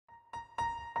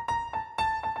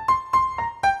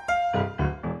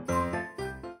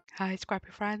Hi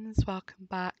Scrapbook friends, welcome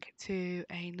back to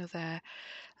another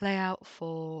layout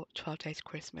for 12 Days of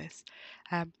Christmas.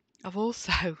 I've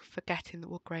also forgetting that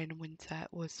wood grain and winter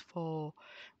was for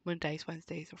Mondays,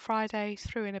 Wednesdays and Fridays,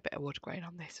 threw in a bit of wood grain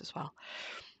on this as well.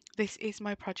 This is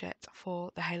my project for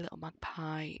the Hey Little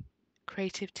Magpie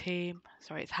creative team.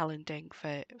 Sorry, it's Helen Ding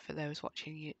for those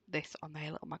watching this on the Hey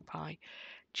Little Magpie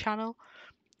channel.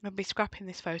 I'm going to be scrapping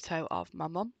this photo of my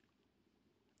mum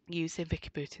using Vicky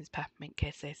Boutin's Peppermint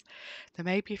Kisses. There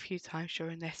may be a few times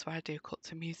during this where I do cut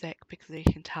to music because you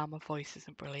can tell my voice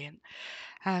isn't brilliant.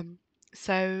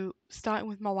 So starting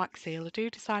with my wax seal, I do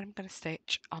decide I'm going to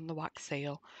stitch on the wax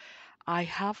seal. I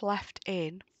have left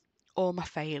in all my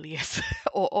failures,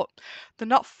 or they're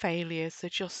not failures, they're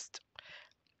just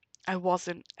I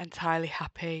wasn't entirely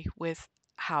happy with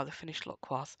how the finished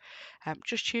look was.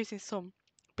 Just choosing some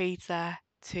beads there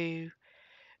to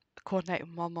coordinate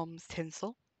with my mum's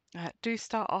tinsel. Do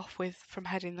start off with from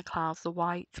Head in the Clouds, the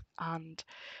white and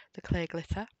the clear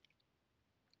glitter.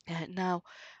 Now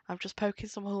I'm just poking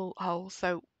some holes,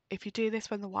 so if you do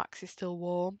this when the wax is still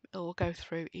warm, it will go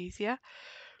through easier.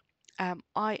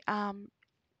 I am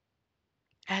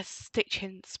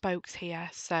stitching spokes here,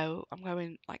 so I'm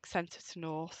going like centre to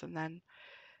north and then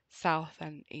south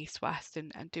and east west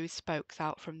and do spokes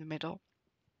out from the middle.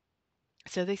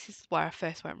 So this is where I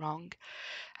first went wrong.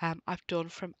 I've done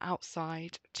from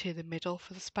outside to the middle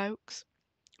for the spokes,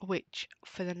 which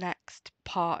for the next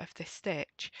part of this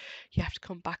stitch you have to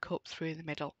come back up through the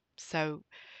middle. So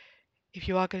if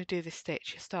you are going to do this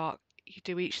stitch, you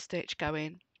do each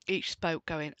spoke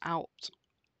going out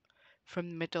from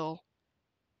the middle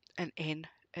and in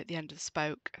at the end of the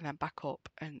spoke and then back up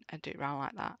and do it around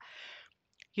like that.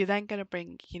 You're then going to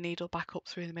bring your needle back up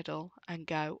through the middle and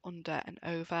go under and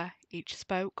over each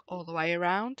spoke all the way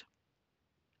around.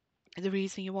 The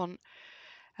reason you want,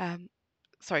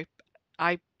 sorry,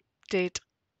 I did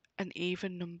an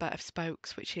even number of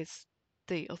spokes, which is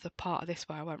the other part of this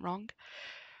where I went wrong.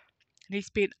 It needs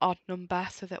to be an odd number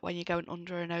so that when you're going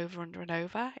under and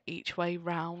over each way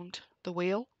round the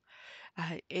wheel,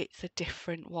 it's a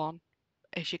different one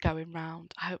as you're going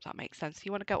round. I hope that makes sense.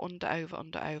 You want to go under, over,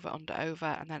 and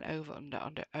then over, under.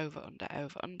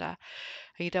 And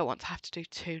you don't want to have to do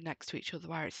two next to each other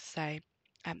where it's the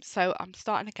same. So I'm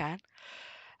starting again.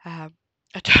 I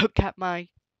don't get my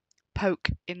poke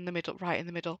in the middle, right in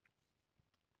the middle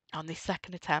on this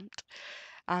second attempt.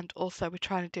 And also we're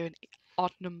trying to do an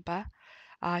odd number.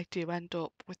 I do end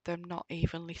up with them not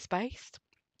evenly spaced.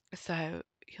 So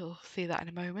you'll see that in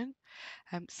a moment.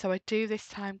 So I do this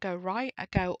time go right, I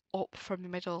go up from the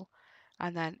middle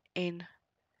and then in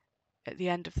at the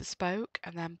end of the spoke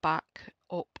and then back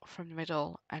up from the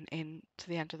middle and in to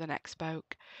the end of the next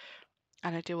spoke,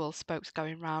 and I do all spokes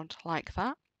going round like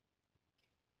that.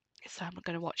 So I'm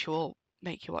going to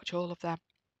make you watch all of them.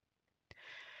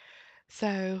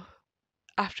 So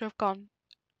after I've gone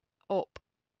up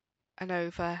and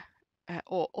over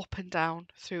or up and down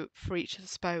through for each of the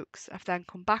spokes, I've then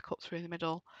come back up through the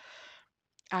middle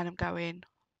and I'm going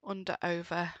under,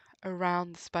 over,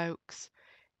 around the spokes,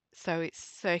 so it's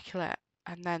circular.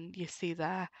 And then you see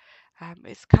there,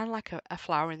 it's kind of like a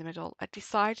flower in the middle. I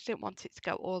decided I didn't want it to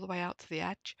go all the way out to the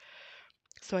edge,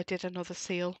 so I did another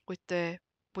seal with the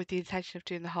intention of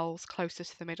doing the holes closer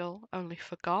to the middle, only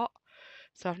forgot.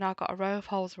 So I've now got a row of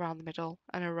holes around the middle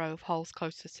and a row of holes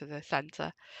closer to the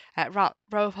centre. Row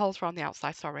of holes around the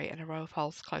outside, sorry, and a row of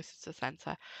holes closer to the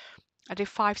centre. I did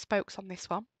 5 spokes on this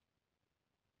one,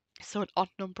 so an odd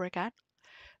number again.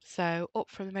 So up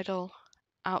from the middle,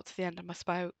 out to the end of my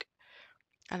spoke,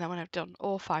 and then when I've done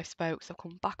all 5 spokes, I've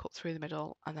come back up through the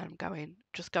middle, and then I'm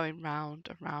just going round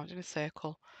and round in a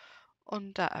circle,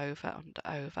 under,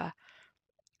 over,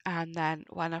 and then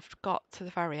when I've got to the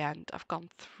very end, I've gone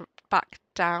back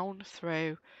down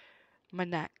through my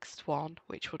next one,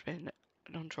 which would have been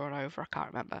an under or over, I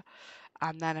can't remember,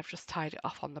 and then I've just tied it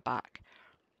off on the back.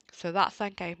 So that's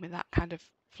then gave me that kind of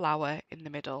flower in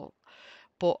the middle,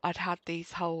 but I'd had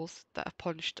these holes that are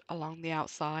punched along the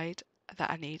outside that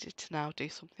I needed to now do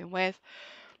something with.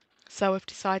 So I've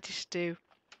decided to do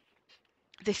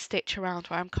this stitch around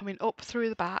where I'm coming up through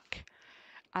the back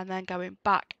and then going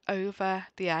back over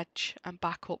the edge and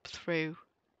back up through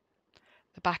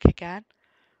the back again,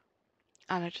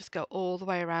 and I just go all the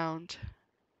way around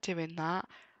doing that.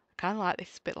 I kind of like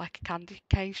this bit like a candy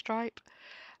cane stripe.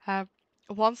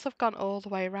 Once I've gone all the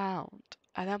way around,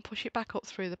 I then push it back up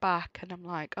through the back and I'm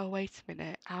like, oh wait a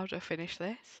minute, how do I finish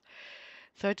this?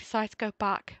 So I decide to go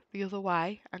back the other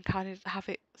way and kind of have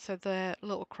it so the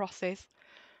little crosses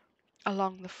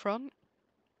along the front,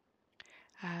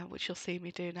 which you'll see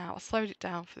me do now. I slowed it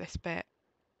down for this bit.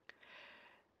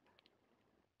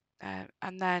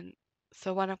 And then,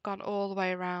 so when I've gone all the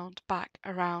way around, back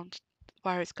around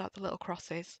where it's got the little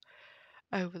crosses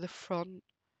over the front,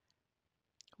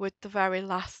 with the very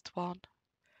last one,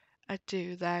 I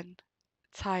do then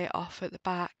tie it off at the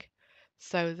back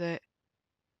so that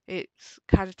it's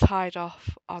kind of tied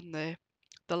off on the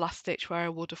last stitch where I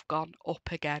would have gone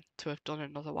up again to have done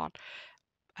another one.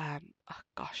 Oh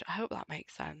gosh, I hope that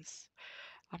makes sense.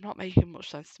 I'm not making much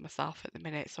sense to myself at the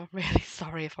minute, so I'm really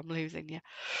sorry if I'm losing you.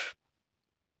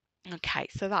 Okay,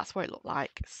 so that's what it looked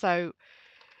like. So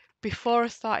before I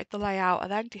started the layout, I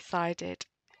then decided,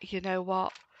 you know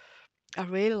what, I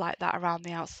really like that around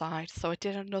the outside. So I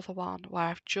did another one where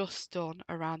I've just done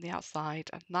around the outside,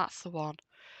 and that's the one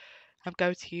I'm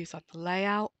going to use on the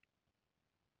layout.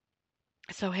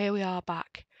 So here we are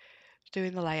back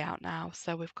doing the layout now.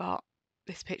 So we've got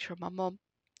this picture of my mum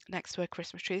next to her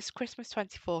Christmas tree. This is Christmas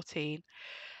 2014.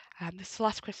 This is the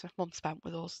last Christmas Mum spent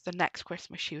with us. The next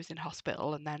Christmas she was in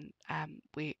hospital, and then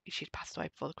she'd passed away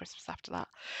before the Christmas after that.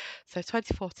 So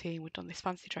 2014, we'd done this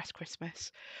fancy dress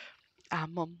Christmas. Our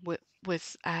mum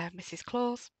was Mrs.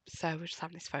 Claus, so we're just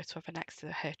having this photo of her next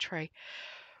to her tree.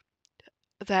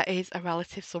 There is a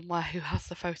relative somewhere who has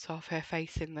the photo of her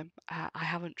face in them. I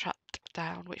haven't tracked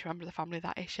down which member of the family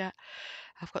that is yet.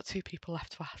 I've got 2 people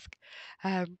left to ask.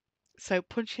 So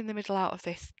punching the middle out of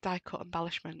this die cut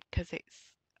embellishment because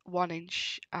it's 1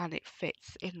 inch and it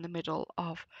fits in the middle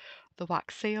of the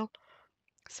wax seal.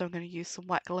 So I'm going to use some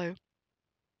wet glue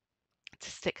to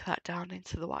stick that down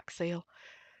into the wax seal.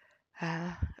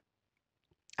 And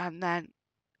then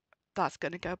that's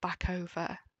going to go back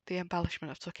over the embellishment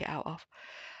I've took it out of.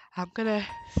 I'm going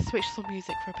to switch some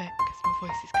music for a bit because my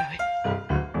voice is going.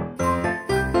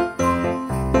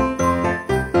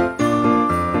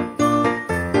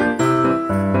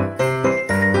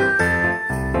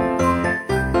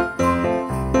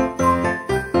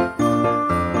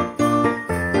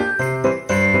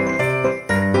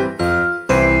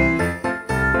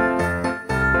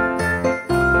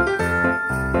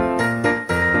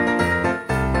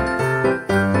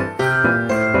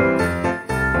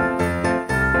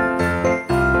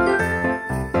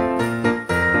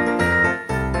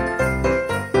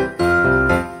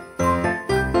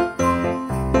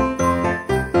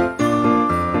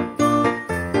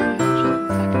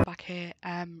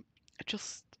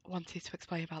 Just wanted to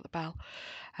explain about the bell.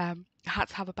 I had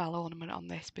to have a bell ornament on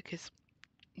this because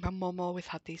my mum always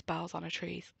had these bells on her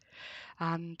trees,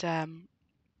 and a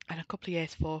couple of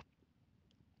years before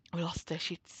we lost her,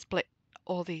 she'd split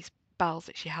all these bells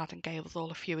that she had and gave us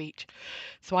all a few each.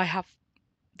 So I have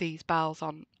these bells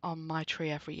on my tree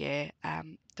every year.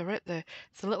 They're at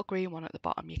it's a little green one at the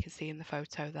bottom you can see in the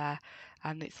photo there,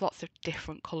 and it's lots of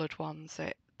different coloured ones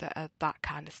that are that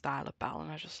kind of style of bell,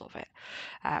 and I just love it.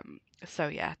 So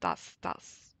yeah, that's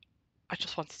I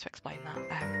just wanted to explain that.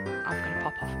 I'm going to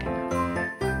pop off again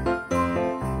now.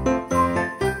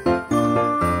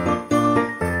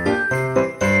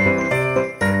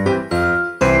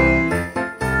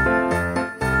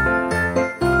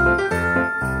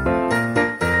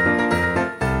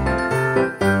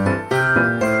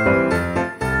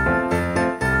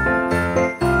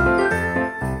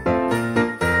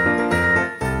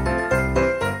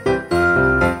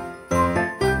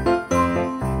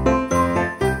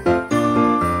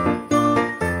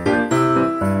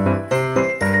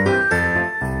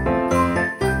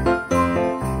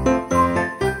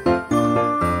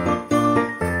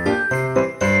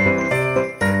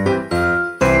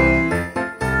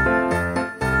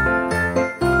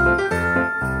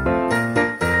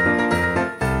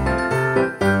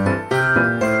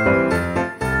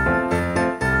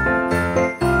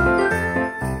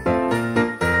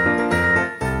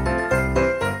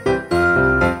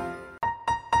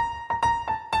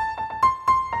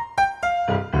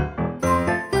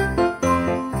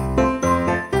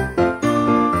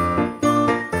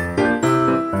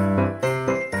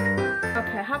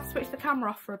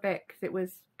 Off for a bit because it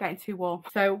was getting too warm.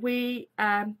 So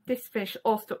this fish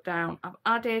all stuck down. I've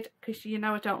added, because you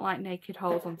know I don't like naked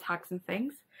holes on tags and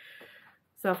things,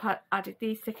 so I've added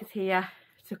these stickers here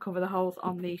to cover the holes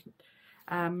on the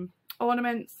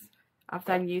ornaments. I've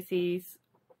then used these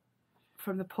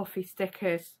from the puffy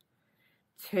stickers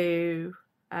to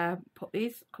cover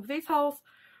these holes.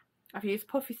 I've used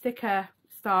puffy sticker,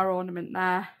 star ornament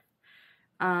there,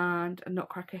 and a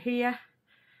nutcracker here.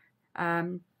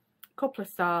 Couple of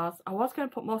stars. I was going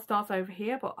to put more stars over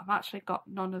here, but I've actually got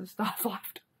none of the stars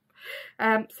left.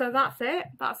 So that's it.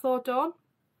 That's all done.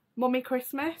 Mummy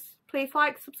Christmas. Please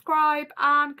like, subscribe,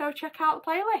 and go check out the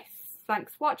playlist.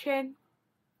 Thanks for watching.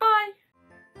 Bye.